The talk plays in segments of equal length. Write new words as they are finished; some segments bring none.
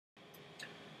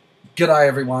G'day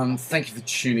everyone, thank you for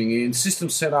tuning in. System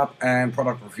setup and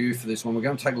product review for this one. We're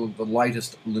going to take a look at the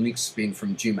latest Linux spin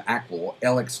from Jim Acklaw,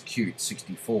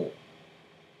 LXQute-64.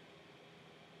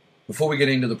 Before we get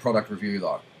into the product review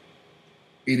though,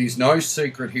 it is no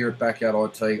secret here at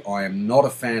Backyard IT, I am not a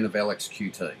fan of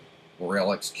LXQt, or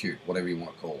LXQt, whatever you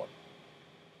want to call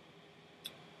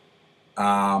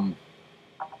it.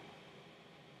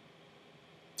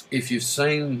 If you've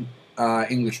seen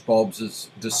English Bob's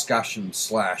discussion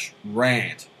 /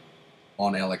 rant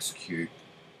on LXQt,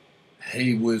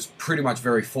 he was pretty much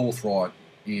very forthright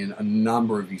in a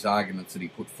number of his arguments that he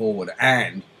put forward,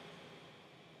 and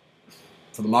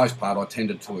for the most part I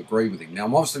tended to agree with him. Now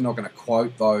I'm obviously not going to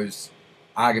quote those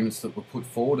arguments that were put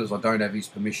forward, as I don't have his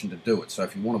permission to do it. So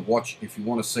if you want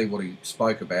to see what he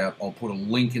spoke about, I'll put a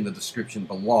link in the description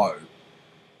below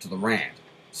to the rant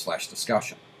 /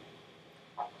 discussion.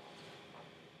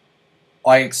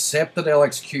 I accept that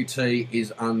LXQt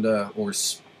is under, or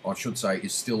is, I should say,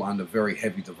 is still under very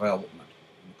heavy development.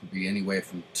 It could be anywhere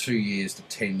from 2 years to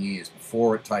 10 years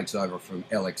before it takes over from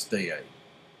LXDE,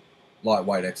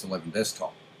 lightweight X11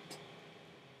 desktop.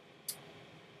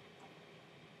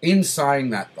 In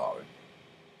saying that though,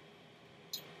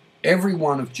 every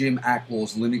one of Jim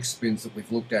Acklaw's Linux spins that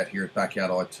we've looked at here at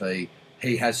Backyard IT,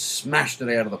 he has smashed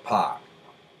it out of the park.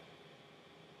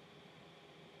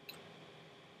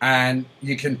 And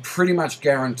you can pretty much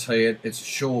guarantee it, it's a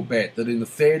sure bet, that in the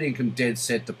fair dinkum dead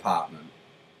set department,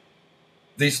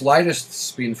 this latest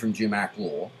spin from Jim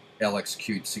Acklaw,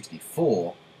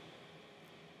 LXQute-64,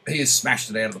 he has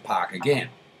smashed it out of the park again.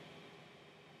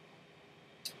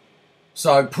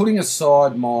 So putting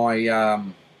aside my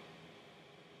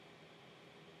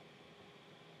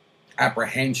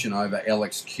apprehension over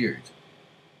LXQt,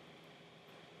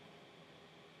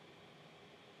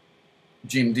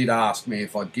 Jim did ask me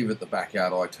if I'd give it the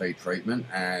Backyard IT treatment,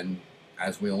 and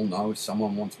as we all know, if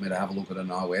someone wants me to have a look at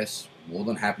an OS, more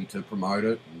than happy to promote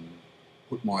it and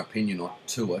put my opinion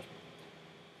to it.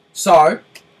 So,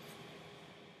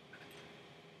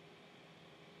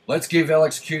 let's give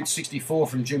LXQute-64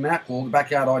 from Jim Acklaw the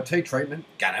Backyard IT treatment.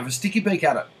 Gonna have a sticky beak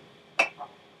at it.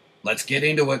 Let's get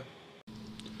into it.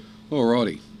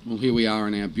 Alrighty, well here we are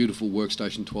in our beautiful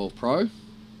Workstation 12 Pro.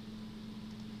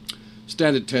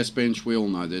 Standard test bench, we all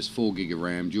know there's 4 gig of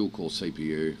RAM, dual core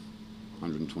CPU,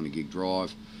 120 gig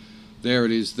drive. There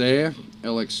it is there,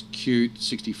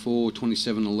 LXQute-64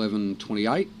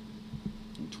 27/11/28,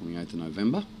 28th of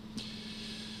November.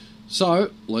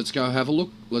 So let's go have a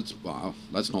look. Well,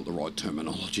 that's not the right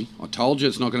terminology. I told you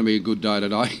it's not going to be a good day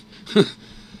today.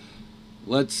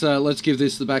 Let's give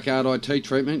this the Backyard IT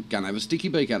treatment. Gonna have a sticky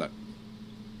beak at it.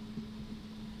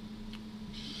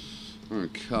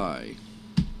 Okay.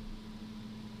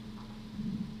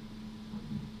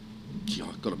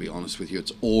 I've got to be honest with you,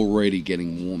 it's already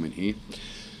getting warm in here.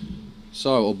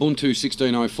 So, Ubuntu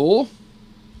 16.04.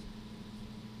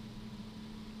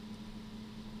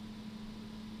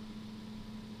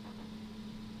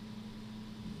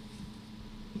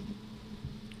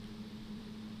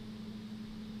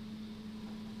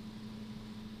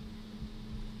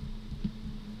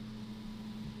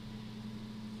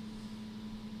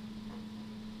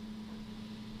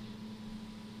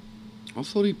 I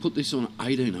thought he put this on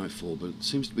 18.04, but it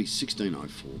seems to be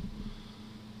 16.04.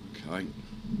 Okay.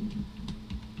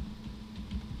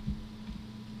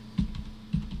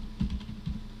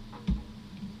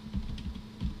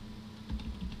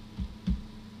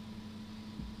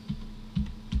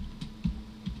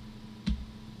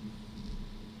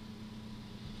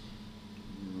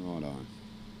 Righto.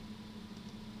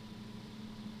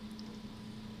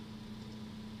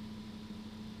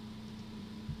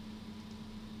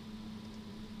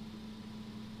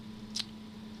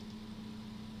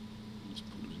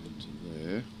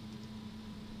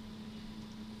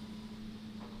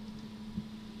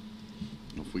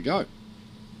 Off we go.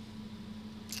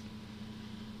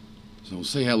 So we'll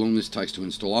see how long this takes to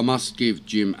install. I must give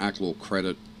Jim Acklaw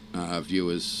credit,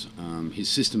 viewers. His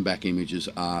system back images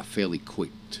are fairly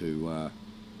quick to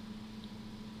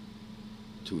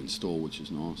install, which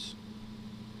is nice.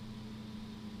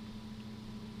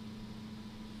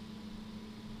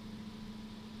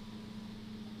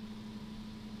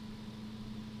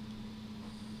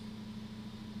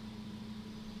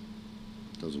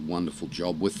 Does a wonderful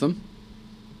job with them.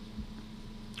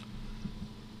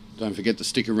 Don't forget to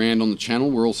stick around on the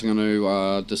channel. We're also going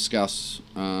to discuss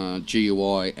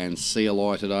GUI and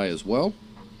CLI today as well,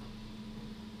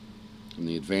 and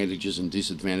the advantages and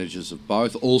disadvantages of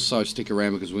both. Also stick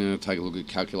around because we're going to take a look at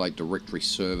Calculate Directory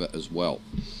Server as well.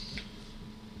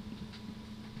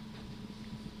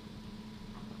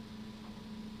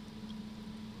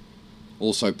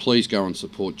 Also, please go and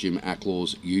support Jim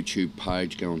Acklaw's YouTube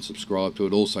page. Go and subscribe to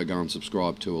it. Also, go and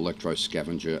subscribe to Electro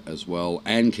Scavenger as well,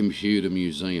 and Computer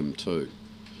Museum too.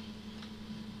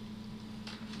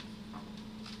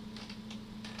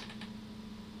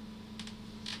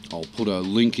 I'll put a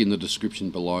link in the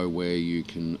description below where you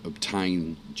can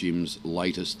obtain Jim's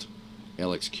latest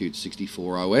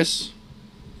LXQute-64 OS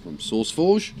from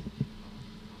SourceForge,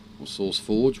 or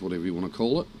SourceForge, whatever you want to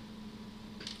call it.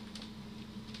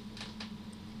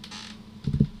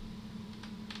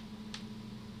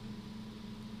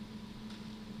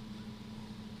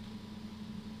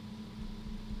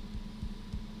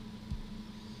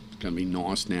 It's going to be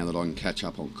nice now that I can catch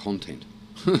up on content.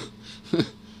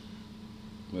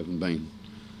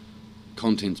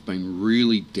 Content's been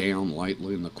really down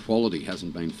lately, and the quality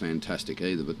hasn't been fantastic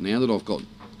either, but now that I've got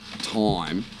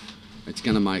time, it's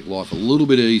going to make life a little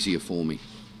bit easier for me.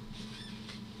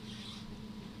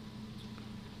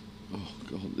 Oh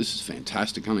god, this is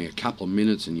fantastic. Only a couple of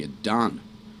minutes and you're done.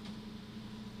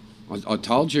 I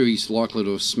told you he's likely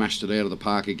to have smashed it out of the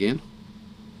park again.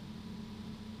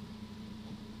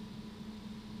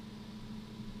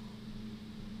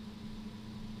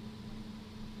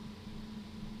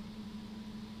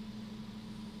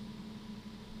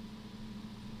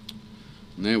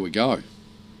 And there we go.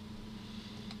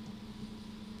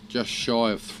 Just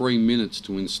shy of 3 minutes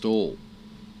to install.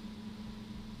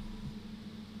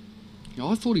 Yeah,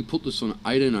 I thought he put this on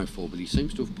 1804, but he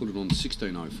seems to have put it on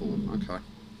 1604. Okay.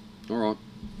 Alright.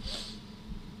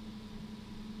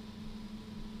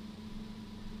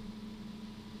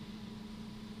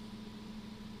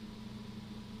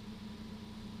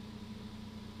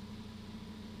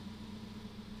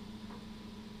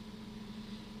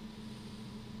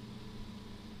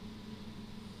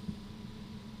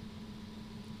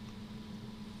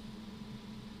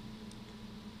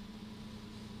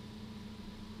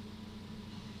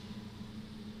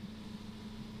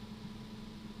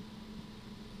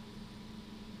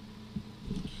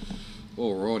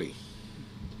 Alrighty.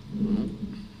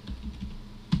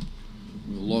 We'll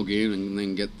log in and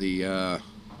then get the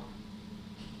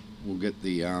we'll get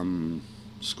the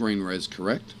screen res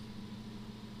correct.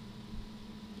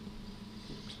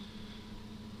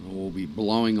 We'll be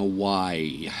blowing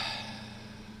away.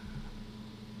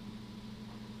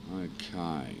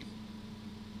 Okay.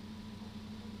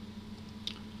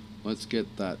 Let's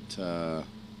get that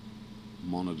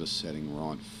monitor setting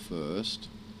right first.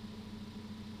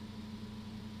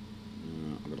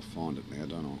 I've got to find it now,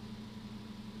 don't I?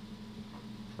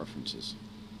 Preferences.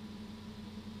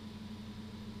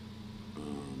 There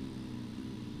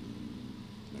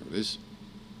it is.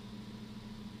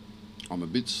 I'm a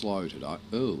bit slow today.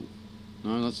 Oh,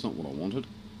 no, that's not what I wanted.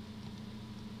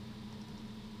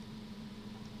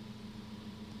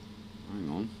 Hang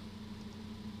on.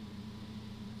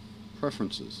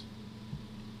 Preferences.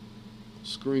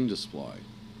 Screen display.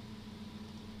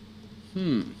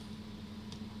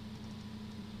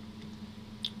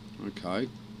 Okay,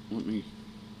 let me...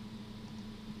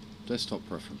 Desktop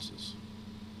preferences.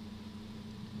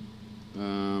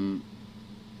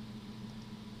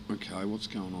 Okay, what's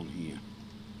going on here?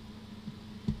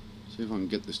 See if I can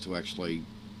get this to actually...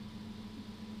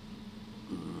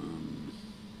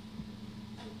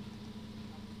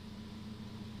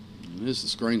 There's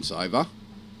the screensaver.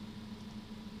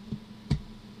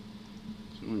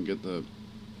 So I can get the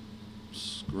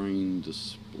screen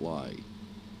display.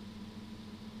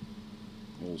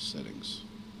 All settings.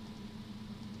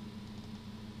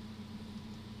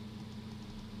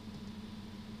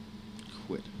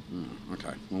 Quit. Oh,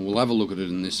 okay, well, we'll have a look at it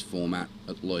in this format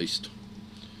at least.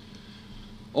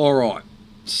 Alright,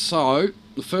 so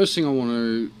the first thing I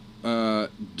want to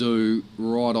do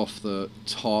right off the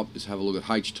top is have a look at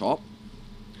HTOP.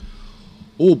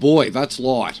 Oh boy, that's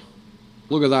light.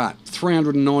 Look at that,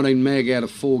 319 meg out of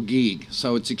 4 gig,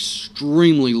 so it's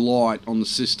extremely light on the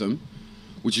system,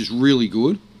 which is really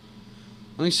good.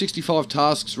 I think 65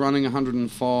 tasks running,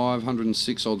 105,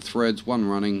 106 odd threads, one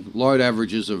running. Load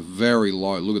averages are very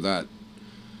low. Look at that.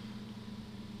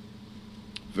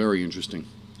 Very interesting.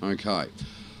 Okay,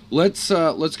 let's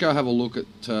go have a look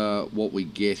at what we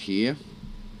get here.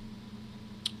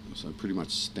 So pretty much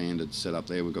standard setup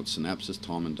there. We've got Synapses,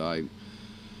 time and day.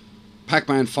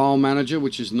 Pac-Man File Manager,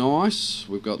 which is nice.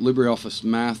 We've got LibreOffice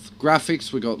Math.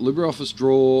 Graphics, we've got LibreOffice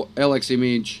Draw, LX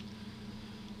Image,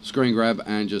 Screen Grab,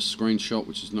 and just Screenshot,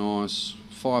 which is nice.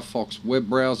 Firefox web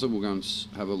browser, we'll go and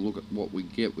have a look at what we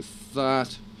get with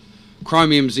that.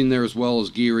 Chromium's in there as well as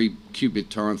Geary,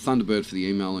 QBitTorrent, Thunderbird for the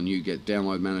email, and you get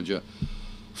Download Manager.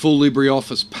 Full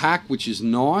LibreOffice pack, which is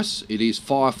nice. It is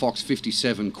Firefox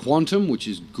 57 Quantum, which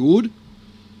is good.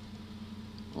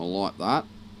 I like that,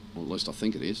 or at least I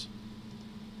think it is.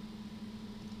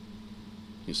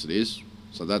 Yes, it is.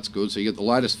 So that's good. So you get the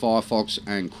latest Firefox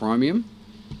and Chromium,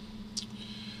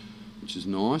 which is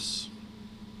nice.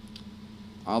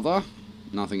 Other,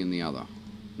 nothing in the other.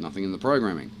 Nothing in the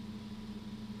programming.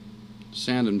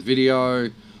 Sound and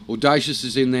video. Audacious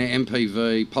is in there,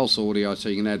 MPV, Pulse Audio, so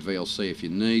you can add VLC if you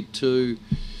need to.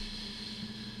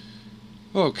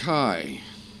 Okay.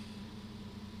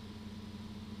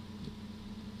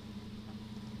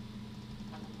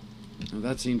 Now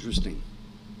that's interesting.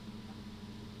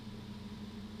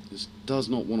 This does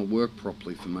not want to work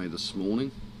properly for me this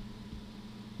morning.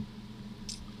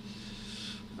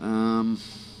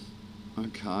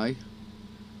 Okay.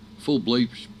 Full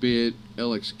bleach bit,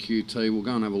 LXQt. We'll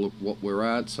go and have a look what we're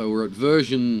at. So we're at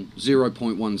version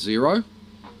 0.10.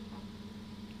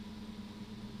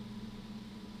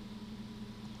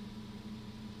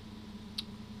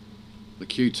 The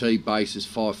QT base is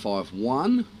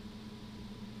 551.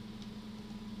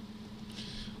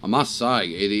 I must say,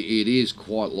 it is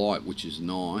quite light, which is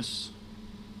nice.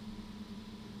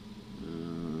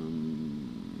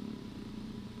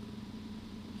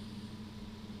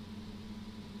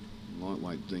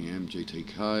 Lightweight DM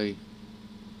GTK.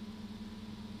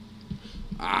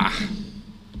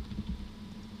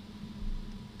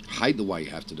 Hate the way you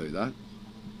have to do that.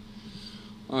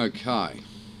 Okay.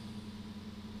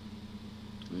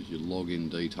 There's your login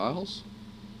details.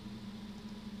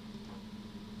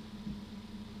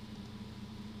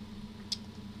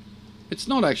 It's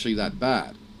not actually that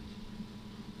bad.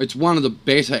 It's one of the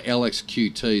better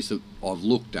LXQTs that I've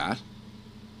looked at,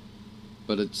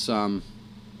 but it's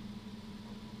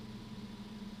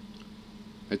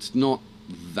not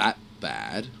that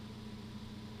bad.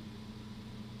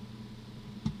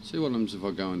 See what happens if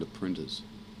I go into printers.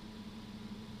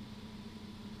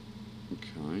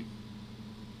 Okay.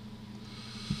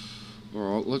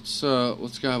 All right, let's go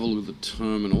have a look at the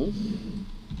terminal.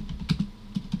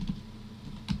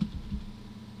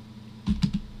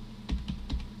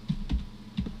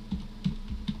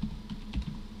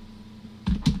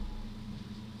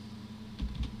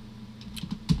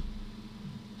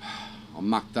 I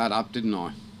mucked that up, didn't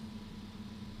I?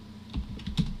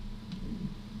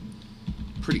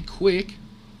 Pretty quick.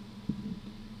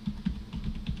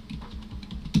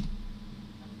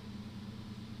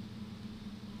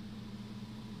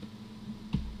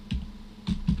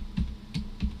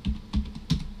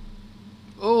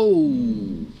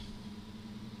 Oh,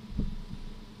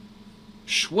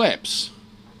 Schweppes.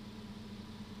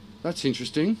 That's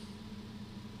interesting.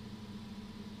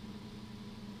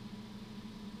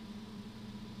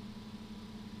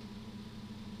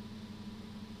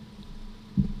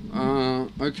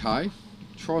 Okay,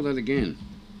 try that again.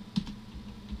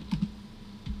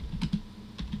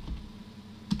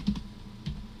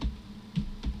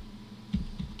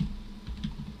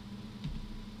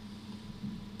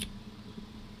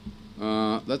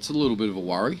 That's a little bit of a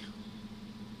worry.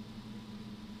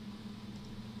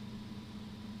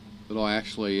 That I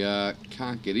actually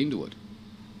can't get into it.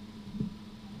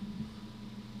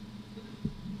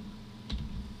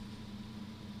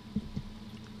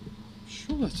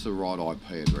 Sure that's the right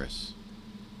IP address.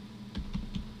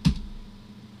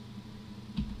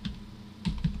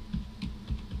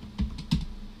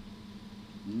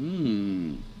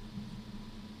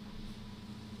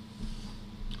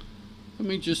 Let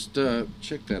me just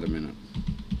check that a minute.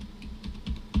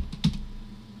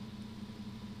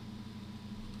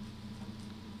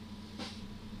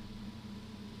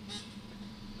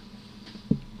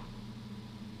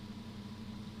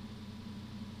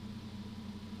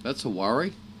 That's a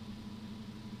worry.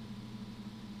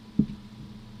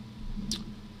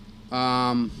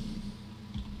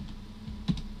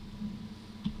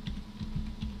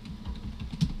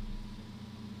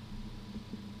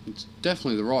 It's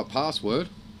definitely the right password.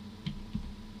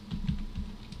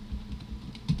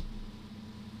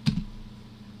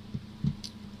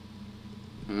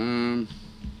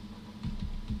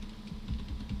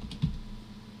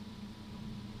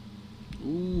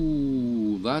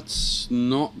 Ooh, that's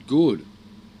not good.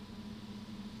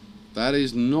 That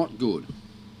is not good.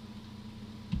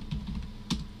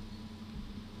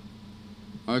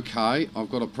 Okay, I've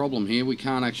got a problem here. We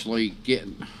can't actually get...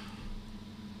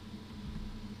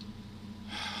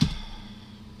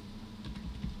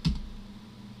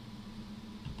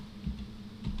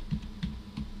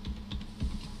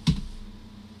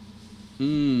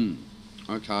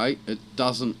 Okay, it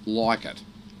doesn't like it.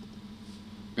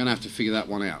 I'm going to have to figure that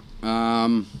one out.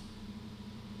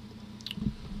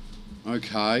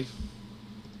 Okay.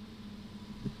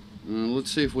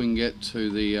 Let's see if we can get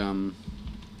to the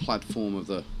platform of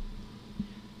the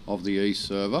of the E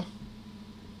server.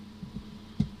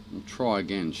 We'll try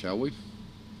again, shall we?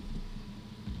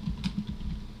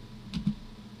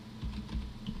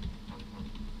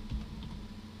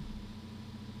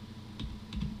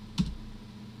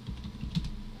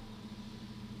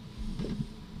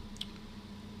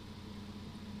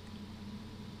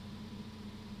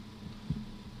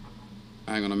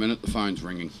 Hang on a minute, the phone's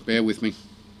ringing. Bear with me.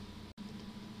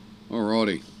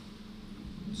 Alrighty.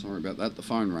 Sorry about that, the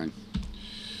phone rang.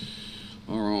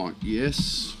 Alright,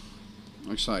 yes.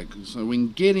 Okay, so we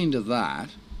can get into that.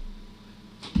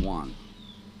 One.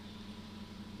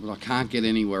 But I can't get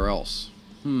anywhere else.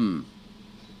 Okay,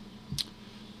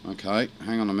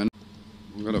 hang on a minute.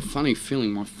 I've got a funny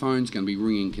feeling my phone's going to be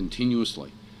ringing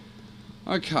continuously.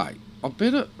 Okay, I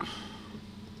better...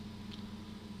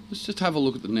 Let's just have a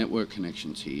look at the network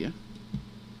connections here.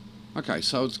 Okay,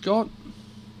 so it's got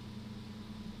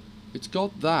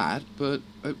that, but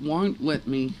it won't let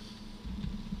me...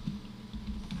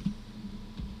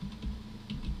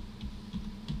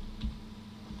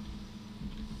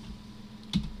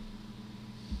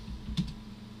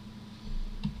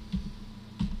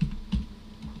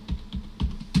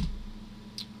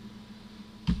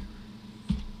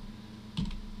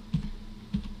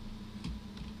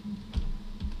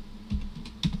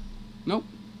 Nope.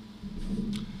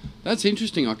 That's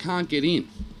interesting, I can't get in.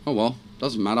 Oh well,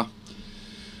 doesn't matter.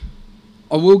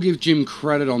 I will give Jim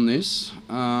credit on this.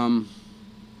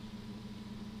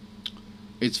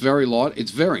 It's very light,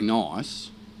 it's very nice.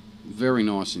 Very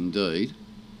nice indeed.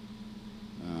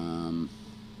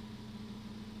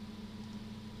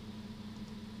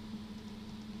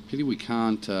 Pity we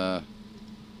can't...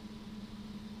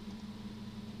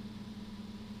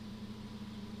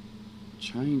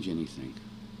 change anything.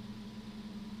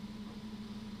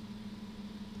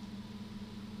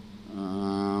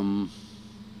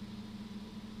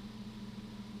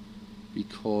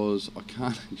 Because I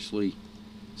can't actually...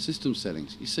 System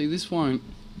settings. You see, this won't...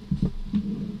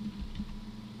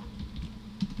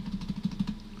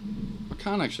 I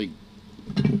can't actually...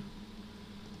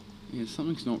 Yeah,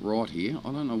 something's not right here.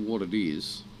 I don't know what it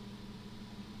is.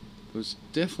 But it's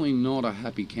definitely not a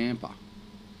happy camper.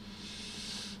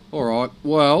 Alright,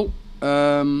 well,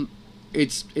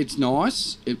 it's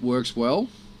nice. It works well.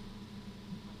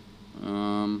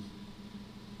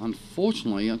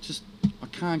 Unfortunately, I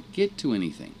can't get to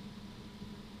anything.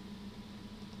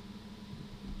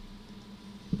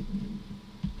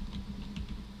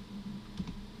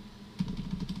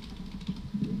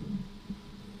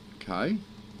 Okay.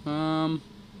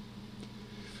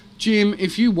 Jim,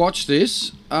 if you watch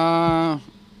this,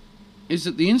 is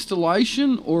it the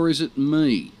installation or is it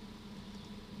me?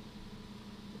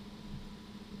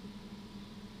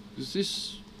 Is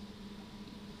this...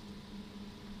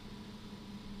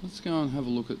 Let's go and have a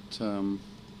look at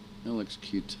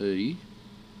LXQt.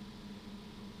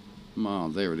 Oh,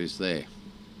 there it is there.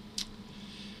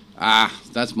 Ah,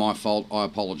 that's my fault. I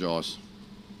apologise.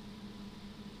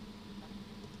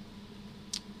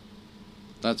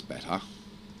 That's better.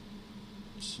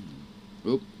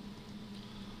 Oop.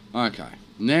 Okay,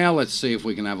 now let's see if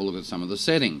we can have a look at some of the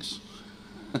settings.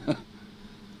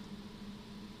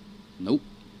 Nope,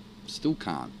 still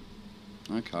can't.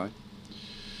 Okay.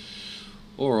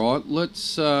 Alright,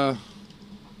 let's go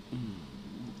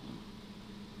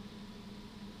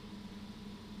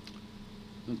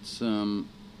and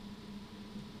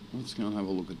have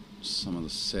a look at some of the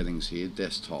settings here.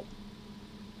 Desktop.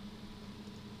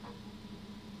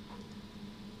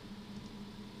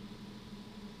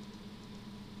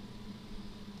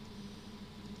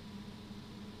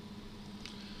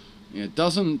 Yeah, it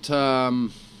doesn't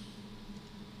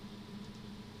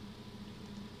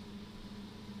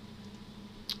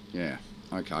yeah,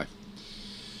 okay.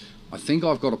 I think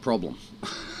I've got a problem.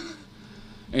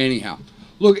 Anyhow,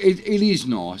 look, it is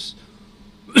nice.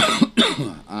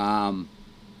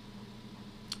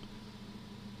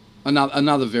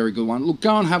 Another very good one. Look,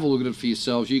 go and have a look at it for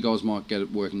yourselves. You guys might get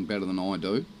it working better than I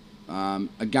do.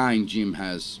 Again, Jim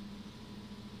has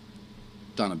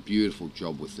done a beautiful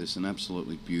job with this, an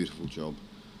absolutely beautiful job.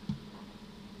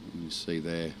 You see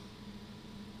there.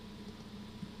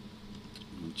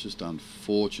 Just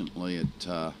unfortunately, it's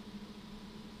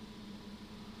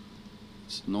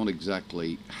not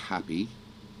exactly happy.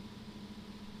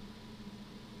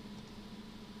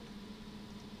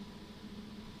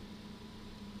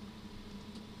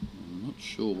 I'm not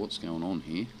sure what's going on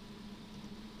here.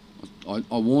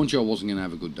 I warned you I wasn't going to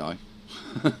have a good day.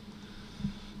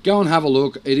 Go and have a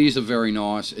look. It is a very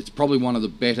nice. It's probably one of the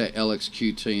better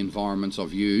LXQt environments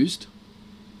I've used,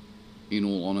 in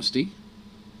all honesty.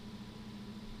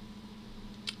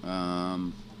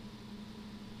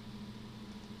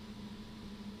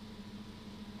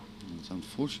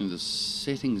 Unfortunately, the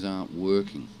settings aren't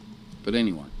working. But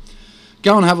anyway,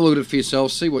 go and have a look at it for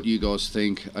yourself. See what you guys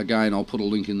think. Again, I'll put a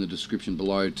link in the description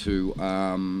below to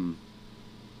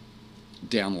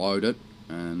download it,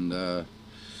 and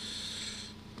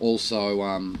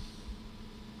also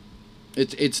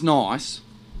it's nice,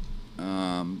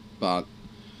 but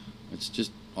it's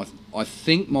just I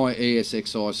think my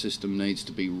ESXi system needs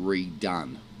to be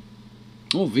redone.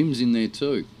 Oh, Vim's in there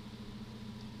too.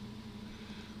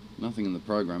 Nothing in the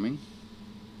programming.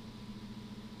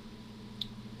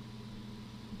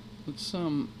 Let's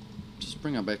just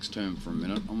bring up Xterm for a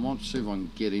minute. I might see if I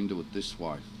can get into it this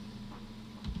way.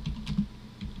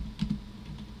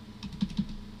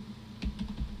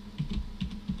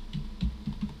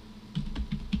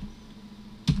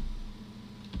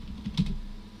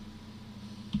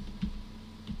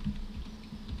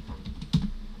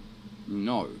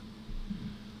 No.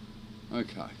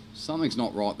 Okay, something's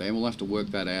not right there. We'll have to work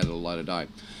that out at a later date.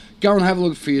 Go and have a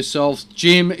look for yourself.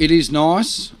 Jim, it is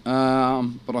nice,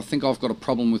 but I think I've got a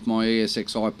problem with my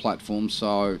ESXi platform,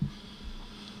 so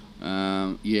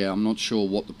yeah, I'm not sure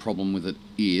what the problem with it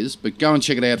is, but go and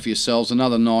check it out for yourselves.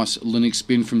 Another nice Linux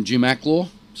spin from Jim Acklaw.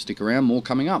 Stick around, more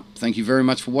coming up. Thank you very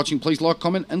much for watching. Please like,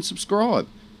 comment, and subscribe.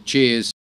 Cheers.